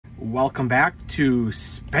Welcome back to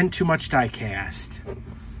Spend Too Much Diecast.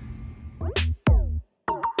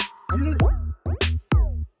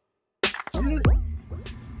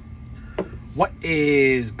 What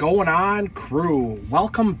is going on, crew?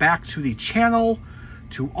 Welcome back to the channel.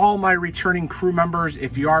 To all my returning crew members,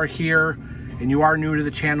 if you are here and you are new to the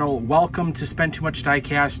channel, welcome to Spend Too Much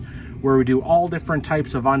Diecast, where we do all different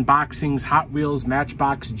types of unboxings: Hot Wheels,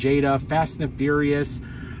 Matchbox, Jada, Fast and Furious,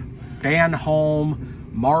 Fan Home,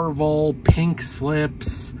 Marvel, Pink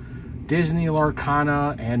Slips, Disney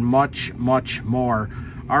Lorcana, and much, much more.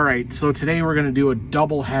 All right, so today we're going to do a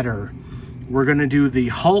double header. We're going to do the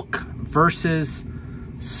Hulk versus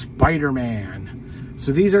Spider-Man.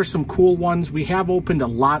 So these are some cool ones. We have opened a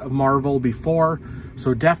lot of Marvel before,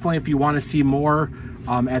 so definitely if you want to see more,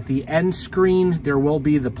 at the end screen there will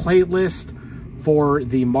be the playlist for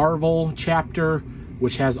the Marvel chapter,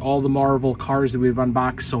 which has all the Marvel cars that we've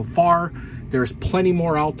unboxed so far. There's plenty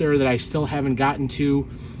more out there that I still haven't gotten to,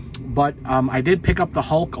 but I did pick up the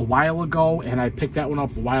Hulk a while ago, and I picked that one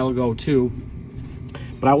up a while ago too.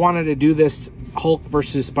 But I wanted to do this Hulk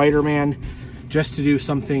versus Spider-Man just to do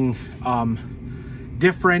something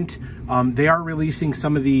different. They are releasing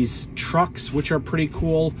some of these trucks, which are pretty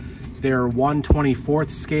cool. They're 1/24th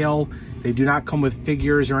scale. They do not come with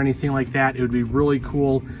figures or anything like that. It would be really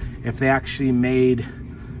cool if they actually made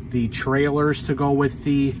the trailers to go with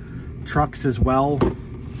the trucks as well.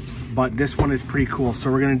 But this one is pretty cool.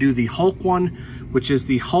 So we're going to do the Hulk one, which is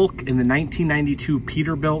the Hulk in the 1992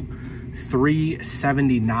 Peterbilt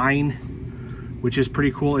 379, which is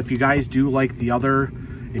pretty cool. If you guys do like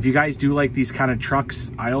if you guys do like these kind of trucks,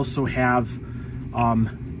 I also have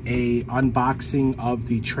a unboxing of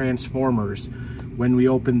the Transformers when we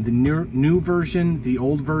opened the new version, the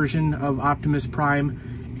old version of Optimus Prime,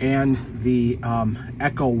 and the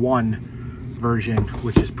Echo 1 version,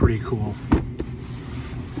 which is pretty cool.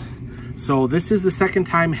 So this is the second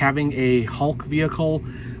time having a Hulk vehicle.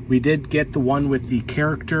 We did get the one with the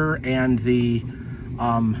character and the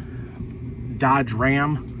Dodge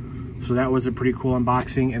Ram. So that was a pretty cool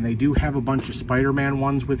unboxing, and they do have a bunch of Spider-Man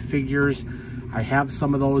ones with figures. I have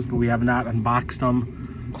some of those, but we have not unboxed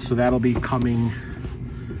them. So that'll be coming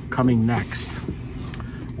next,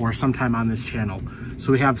 or sometime on this channel.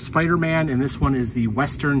 So we have Spider-Man, and this one is the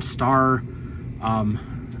Western Star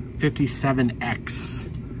 57X.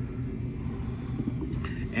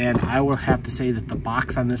 And I will have to say that the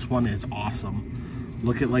box on this one is awesome.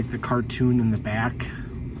 Look at like the cartoon in the back.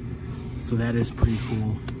 So that is pretty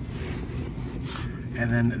cool.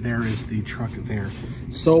 And then there is the truck there.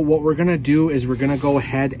 So what we're gonna do is we're gonna go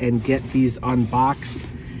ahead and get these unboxed,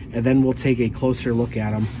 and then we'll take a closer look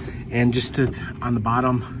at them. And just on the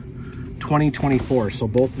bottom, 2024. So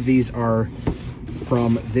both of these are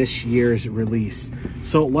from this year's release.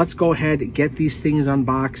 So let's go ahead and get these things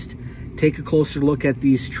unboxed, take a closer look at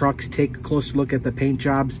these trucks, take a closer look at the paint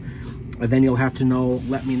jobs, and then you'll have to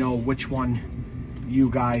let me know which one you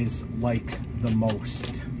guys like the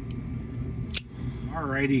most.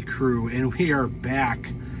 Alrighty, crew, and we are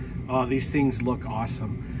back. These things look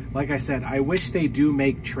awesome. Like I said, I wish they do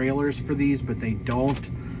make trailers for these, but they don't.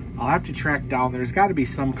 I'll have to track down. There's got to be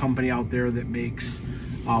some company out there that makes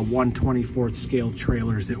 1/24th scale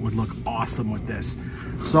trailers that would look awesome with this.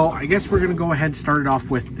 So I guess we're going to go ahead and start it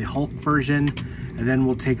off with the Hulk version, and then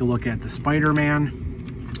we'll take a look at the Spider-Man.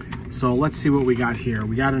 So let's see what we got here.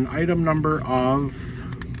 We got an item number of,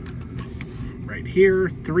 right here,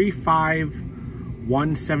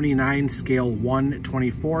 35179 scale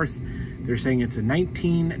 1/24th. They're saying it's a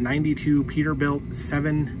 1992 Peterbilt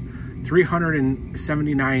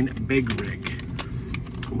 379 big rig,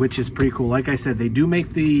 which is pretty cool. Like I said, they do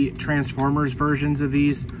make the Transformers versions of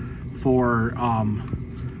these for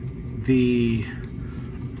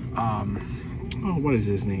what is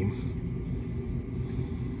his name?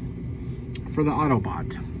 For the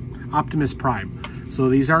Autobot, Optimus Prime. So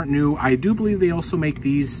these aren't new. I do believe they also make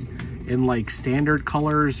these in like standard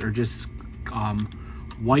colors or just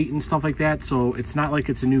white and stuff like that. So it's not like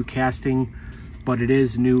it's a new casting, but it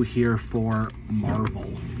is new here for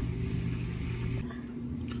Marvel.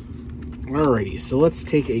 Alrighty, so let's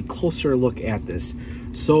take a closer look at this.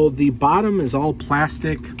 So the bottom is all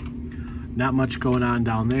plastic, not much going on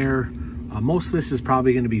down there. Most of this is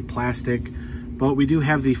probably going to be plastic, but we do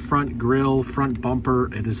have the front grille, front bumper.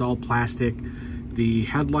 It is all plastic. The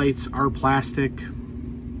headlights are plastic.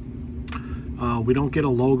 We don't get a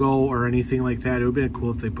logo or anything like that. It would be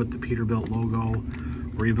cool if they put the Peterbilt logo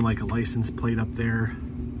or even like a license plate up there.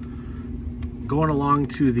 Going along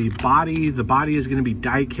to the body is going to be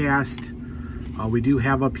die-cast. We do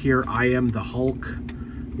have up here, I am the Hulk,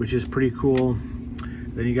 which is pretty cool.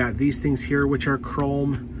 Then you got these things here, which are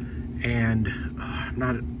chrome. and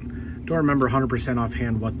don't remember 100%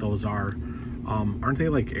 offhand what those are. Aren't they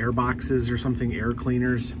like air boxes or something, air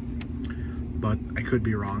cleaners? But I could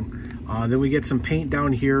be wrong. Then we get some paint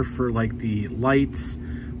down here for like the lights.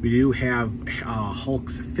 We do have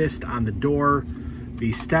Hulk's fist on the door.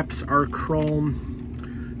 The steps are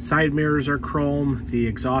chrome. Side mirrors are chrome. The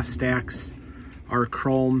exhaust stacks are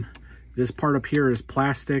chrome. This part up here is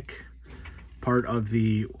plastic, part of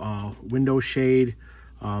the window shade.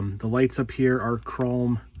 The lights up here are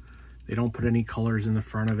chrome. They don't put any colors in the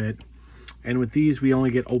front of it. And with these, we only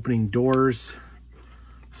get opening doors.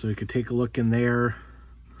 So you could take a look in there.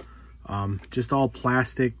 Just all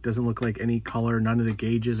plastic, doesn't look like any color. None of the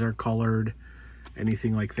gauges are colored,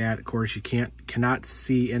 anything like that. Of course, you cannot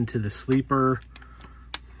see into the sleeper.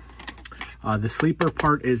 The sleeper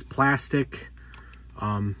part is plastic.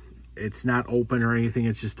 It's not open or anything.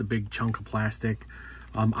 It's just a big chunk of plastic.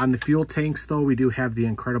 On the fuel tanks, though, we do have the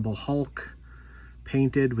Incredible Hulk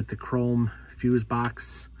painted with the chrome fuse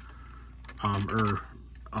box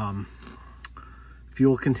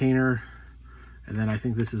fuel container. And then I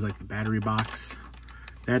think this is like the battery box.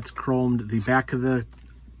 That's chromed. The back of the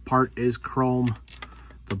part is chrome.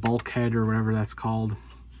 The bulkhead or whatever that's called.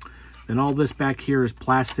 Then all this back here is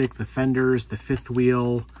plastic. The fenders, the fifth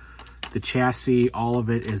wheel, the chassis, all of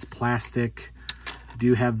it is plastic. I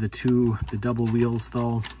do have the double wheels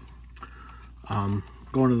though.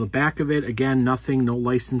 Going to the back of it, again, nothing, no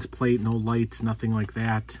license plate, no lights, nothing like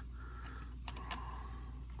that.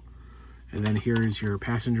 And then here's your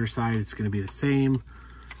passenger side. It's going to be the same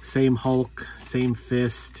Hulk, same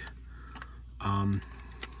fist. The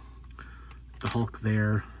Hulk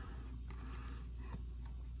there.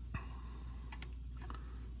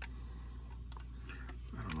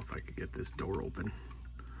 I don't know if I could get this door open.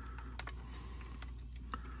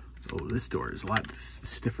 Oh, this door is a lot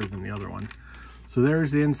stiffer than the other one. So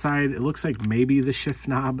there's the inside. It looks like maybe the shift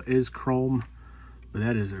knob is chrome, but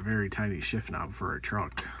that is a very tiny shift knob for a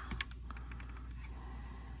truck.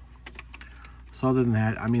 So other than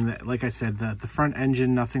that, I mean, like I said, the front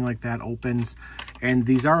engine, nothing like that opens. And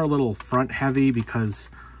these are a little front heavy because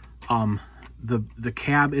the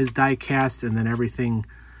cab is die cast and then everything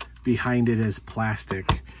behind it is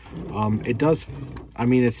plastic. It does, I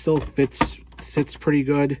mean, it still sits pretty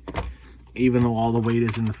good, even though all the weight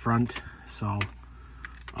is in the front. So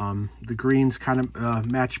the greens kind of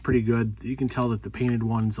match pretty good. You can tell that the painted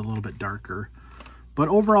one's a little bit darker. But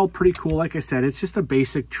overall, pretty cool. Like I said, it's just a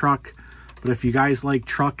basic truck. But if you guys like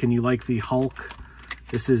truck and you like the Hulk,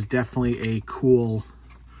 this is definitely a cool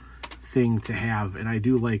thing to have. And I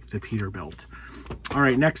do like the Peterbilt. All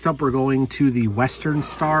right, next up, we're going to the Western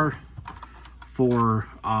Star for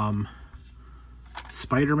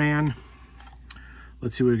Spider-Man.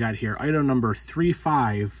 Let's see what we got here. Item number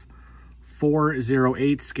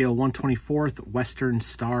 35408, scale 1/24, Western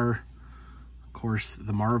Star. Of course,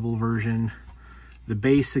 the Marvel version. The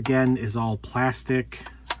base, again, is all plastic.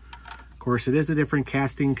 Of course, it is a different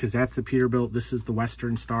casting because that's the Peterbilt. This is the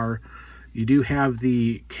Western Star. You do have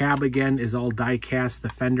the cab, again, is all die cast. The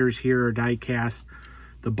fenders here are die cast.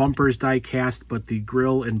 The bumper's die cast, but the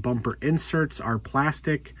grille and bumper inserts are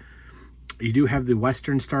plastic. You do have the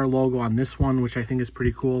Western Star logo on this one, which I think is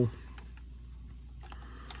pretty cool.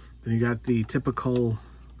 Then you got the typical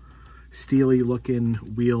steely looking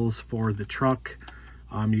wheels for the truck.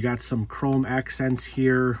 You got some chrome accents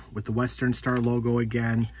here with the Western Star logo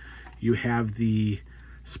again. You have the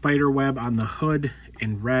spider web on the hood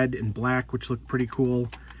in red and black, which look pretty cool.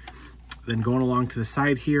 Then going along to the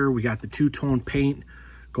side here, we got the two-tone paint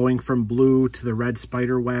going from blue to the red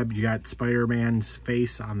spider web. You got Spider-Man's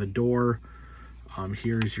face on the door.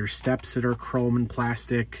 Here's your steps that are chrome and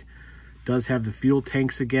plastic. Does have the fuel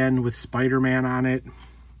tanks again with Spider-Man on it.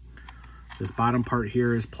 This bottom part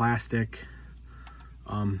here is plastic.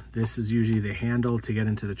 This is usually the handle to get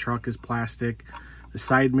into the truck is plastic. The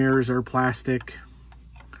side mirrors are plastic.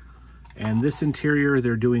 And this interior,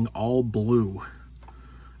 they're doing all blue.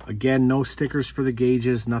 Again, no stickers for the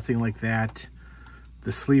gauges, nothing like that.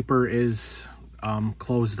 The sleeper is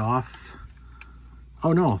closed off.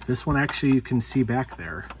 Oh no, this one actually you can see back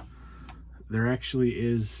there. There actually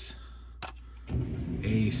is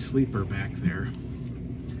a sleeper back there.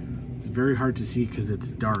 It's very hard to see because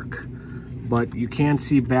it's dark. But you can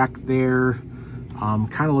see back there,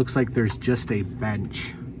 kind of looks like there's just a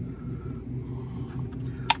bench.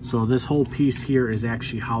 So this whole piece here is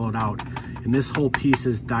actually hollowed out. And this whole piece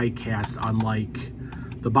is die cast, unlike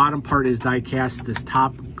the bottom part is die cast. This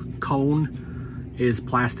top cone is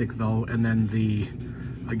plastic though. And then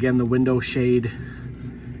again, the window shade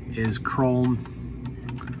is chrome.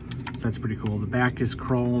 So that's pretty cool. The back is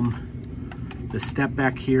chrome. The step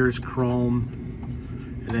back here is chrome.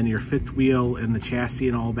 And then your fifth wheel and the chassis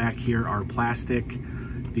and all back here are plastic.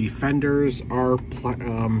 The fenders are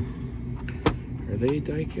they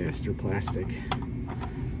die-cast or plastic?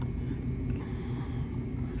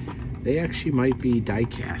 They actually might be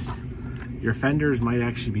die-cast. Your fenders might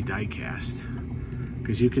actually be die-cast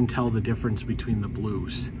because you can tell the difference between the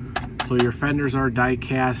blues. So your fenders are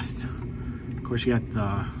die-cast. Of course, you got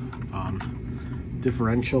the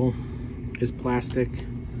differential is plastic.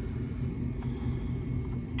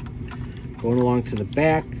 Going along to the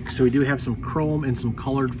back, so we do have some chrome and some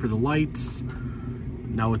colored for the lights.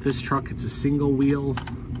 Now with this truck, it's a single wheel.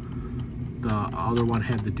 The other one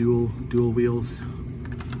had the dual wheels.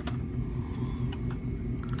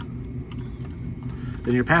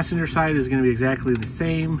 Then your passenger side is going to be exactly the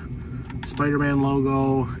same. Spider-Man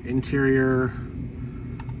logo, interior,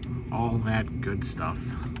 all that good stuff.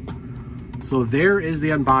 So there is the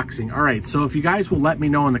unboxing. All right, so if you guys will let me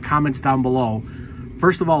know in the comments down below,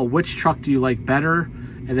 first of all, which truck do you like better?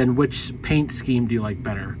 And then which paint scheme do you like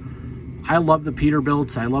better? I love the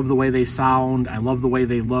Peterbilts. I love the way they sound. I love the way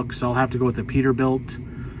they look. So I'll have to go with the Peterbilt.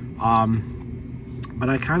 But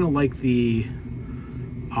I kind of like the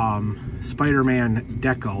Spider-Man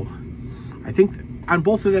deco. I think on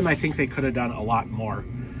both of them, I think they could have done a lot more.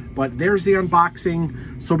 But there's the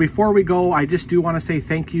unboxing. So before we go, I just do want to say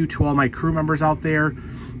thank you to all my crew members out there.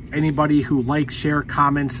 Anybody who likes, share,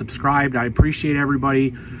 comments, subscribed, I appreciate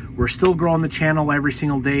everybody. We're still growing the channel every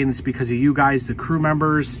single day, and it's because of you guys, the crew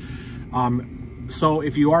members. So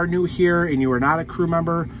if you are new here and you are not a crew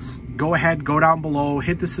member, go ahead, go down below,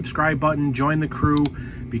 hit the subscribe button, join the crew,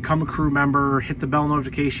 become a crew member, hit the bell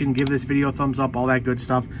notification, give this video a thumbs up, all that good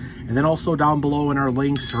stuff. And then also down below in our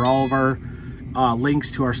links are all of our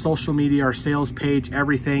links to our social media, our sales page,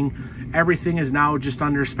 everything. Everything is now just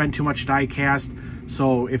under Spend Too Much Diecast.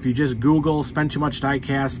 So if you just Google Spend Too Much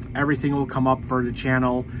Diecast, everything will come up for the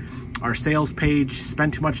channel. Our sales page,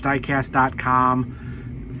 spendtoomuchdiecast.com.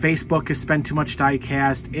 Facebook is Spend Too Much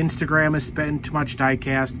Diecast. Instagram is Spend Too Much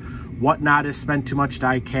Diecast. Whatnot is Spend Too Much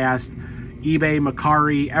Diecast. eBay,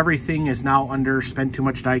 Macari, everything is now under Spend Too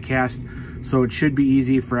Much Diecast. So it should be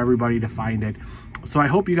easy for everybody to find it. So I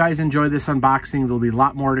hope you guys enjoy this unboxing. There'll be a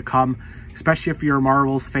lot more to come, especially if you're a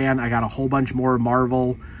Marvel's fan. I got a whole bunch more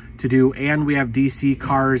Marvel to do, and we have DC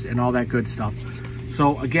cars and all that good stuff.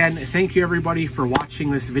 So again, thank you everybody for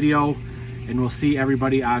watching this video, and we'll see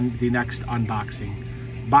everybody on the next unboxing.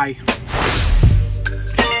 Bye.